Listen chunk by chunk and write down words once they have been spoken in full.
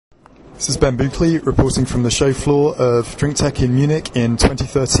This is Ben Buckley reporting from the show floor of DrinkTech in Munich in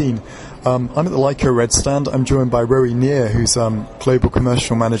 2013. I'm at the Lyco Red stand. I'm joined by Roei Nir, who's Global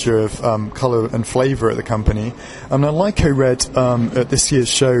Commercial Manager of Colour and Flavour at the company. Now Lyco Red at this year's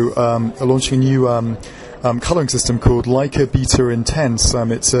show are launching a new colouring system called Lyco Beta Intense.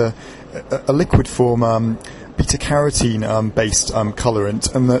 It's a liquid form beta-carotene based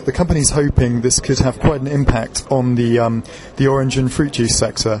colorant, and the company's hoping this could have quite an impact on the orange and fruit juice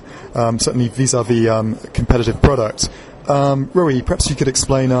sector, certainly vis-a-vis competitive product. Roei, perhaps you could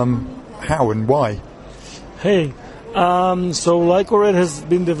explain how and why. Hey, so Lyco Red has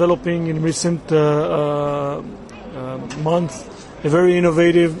been developing in recent months a very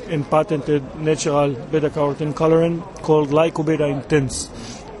innovative and patented natural beta-carotene colorant called Lyco Beta Intense.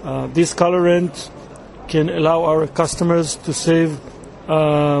 This colorant can allow our customers to save,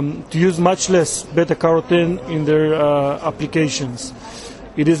 to use much less beta-carotene in their applications.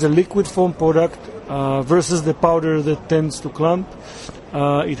 It is a liquid form product versus the powder that tends to clump.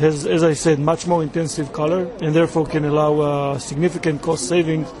 It has, as I said, much more intensive color and therefore can allow significant cost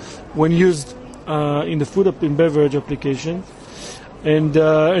savings when used in the food and beverage application. And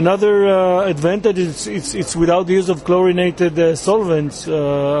another advantage is it's without the use of chlorinated solvents,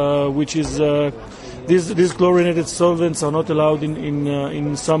 which is these chlorinated solvents are not allowed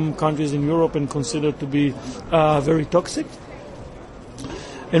in some countries in Europe and considered to be very toxic.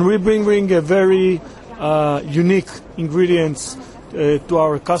 And we bring a very unique ingredients to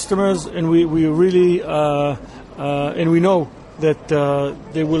our customers, and we really and we know that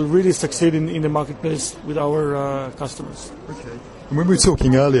they will really succeed in the marketplace with our customers. Okay. And when we were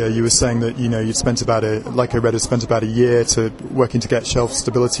talking earlier, you were saying that you'd spent Lyco Red has spent about a year working to get shelf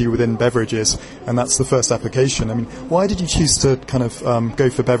stability within beverages, and that's the first application. I mean, why did you choose to kind of go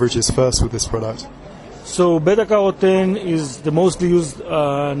for beverages first with this product? So beta-carotene is the mostly used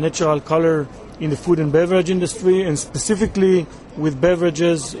natural color in the food and beverage industry, and specifically with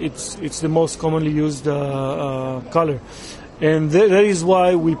beverages, it's the most commonly used color, and that is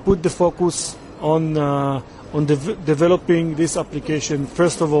why we put the focus on developing this application,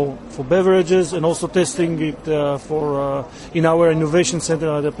 first of all, for beverages, and also testing it for in our innovation center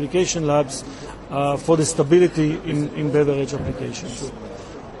at application labs for the stability in beverage applications.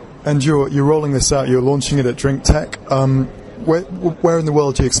 And you're rolling this out. You're launching it at DrinkTech. Where in the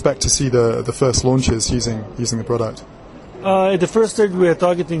world do you expect to see the first launches using the product? At the first stage, we are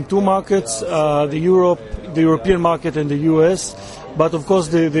targeting two markets: the European market, and the US. But of course,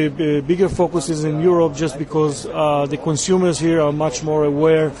 the bigger focus is in Europe, just because the consumers here are much more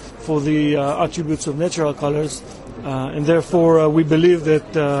aware for the attributes of natural colors, and therefore we believe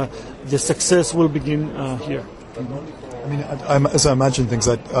that the success will begin here. I mean, as I imagine things,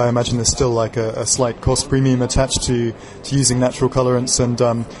 I imagine there's still like a slight cost premium attached to using natural colorants. And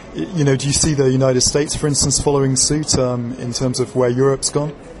do you see the United States, for instance, following suit in terms of where Europe's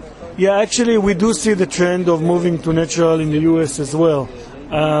gone? Yeah, actually, we do see the trend of moving to natural in the U.S. as well.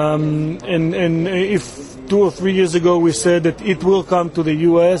 And if 2 or 3 years ago we said that it will come to the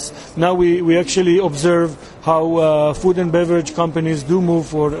U.S., now we actually observe how food and beverage companies do move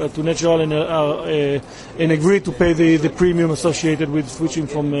to natural and agree to pay the premium associated with switching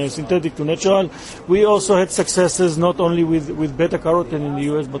from synthetic to natural. We also had successes not only with beta-carotene in the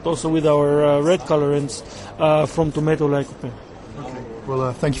U.S., but also with our red colorants from tomato lycopene.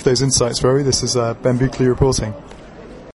 Well, thank you for those insights, Roei. This is Ben Buckley reporting.